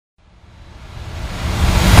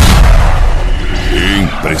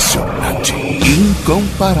impressionante,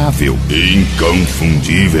 incomparável,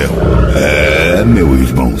 inconfundível. É, meu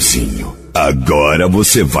irmãozinho, agora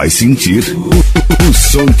você vai sentir o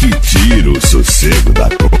som que tira o sossego da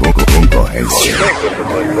concorrência.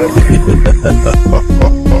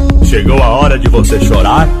 Chegou a hora de você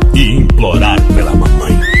chorar e implorar pela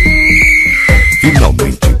mamãe.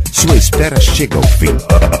 Finalmente, sua espera chega ao fim.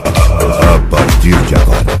 A partir de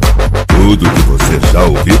agora, tudo que você já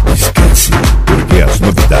ouviu, esquece, porque as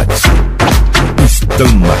novidades estão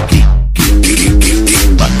aqui.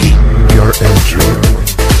 Aqui. Your entry.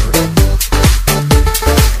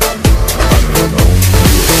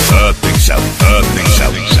 Atenção,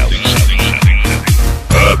 atenção,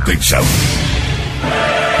 atenção.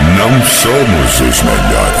 Não somos os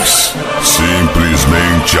melhores.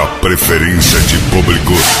 Simplesmente a preferência de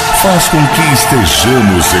público faz com que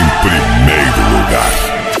estejamos em primeiro lugar.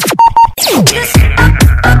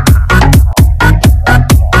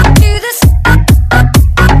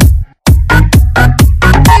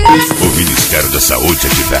 O Ministério da Saúde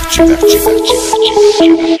adverte.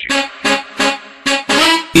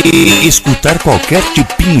 E escutar qualquer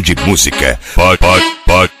tipinho de música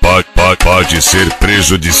pode ser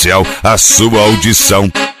prejudicial à sua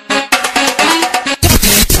audição.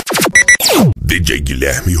 DJ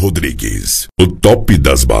Guilherme Rodrigues, o top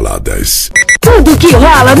das baladas. Tudo que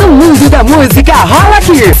rola no mundo da música rola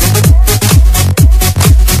aqui.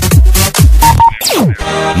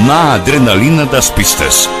 Na adrenalina das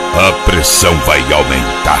pistas, a pressão vai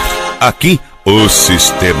aumentar. Aqui, o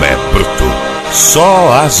sistema é bruto.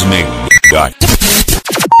 Só as melhores.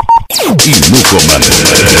 E no comando,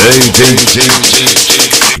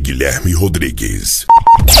 Guilherme Rodrigues.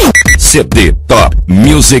 CD Top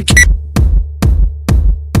Music.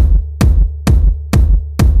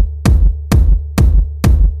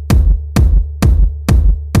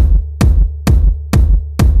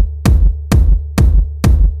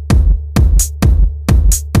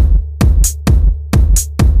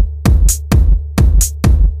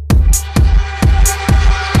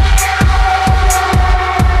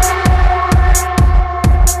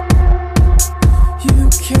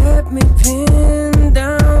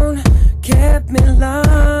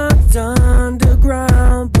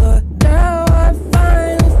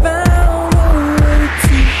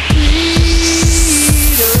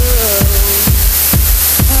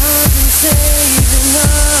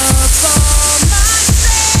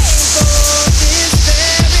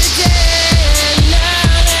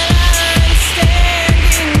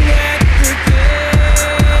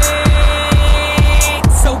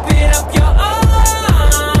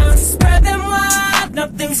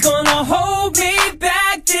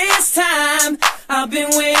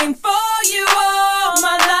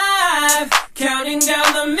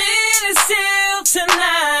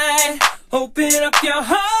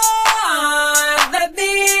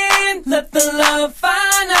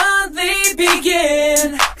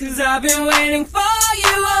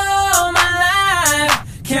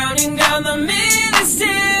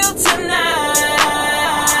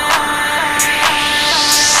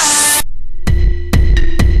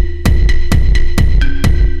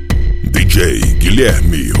 DJ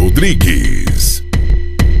Guilherme Rodrigues.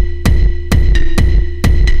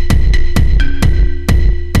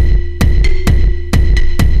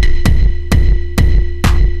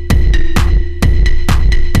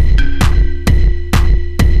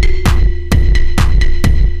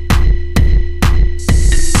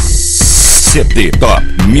 CD Top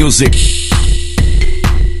Music.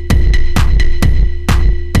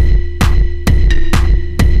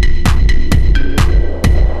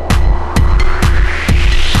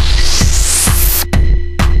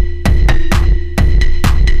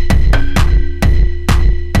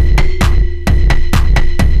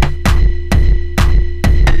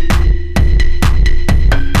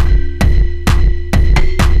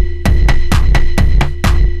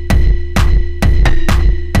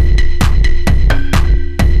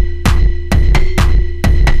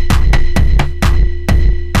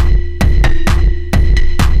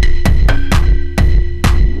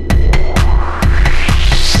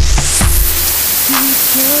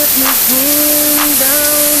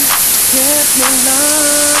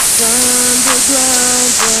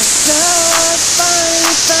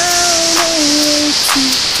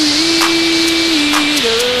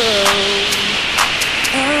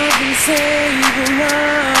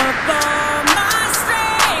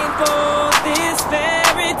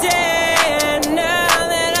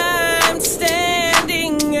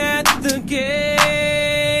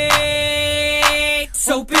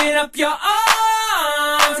 Open up your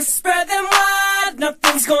arms, spread them wide.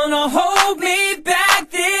 Nothing's gonna hold me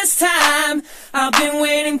back this time. I've been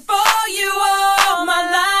waiting for you all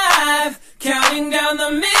my life, counting down the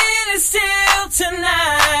minutes till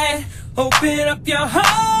tonight. Open up your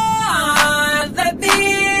heart,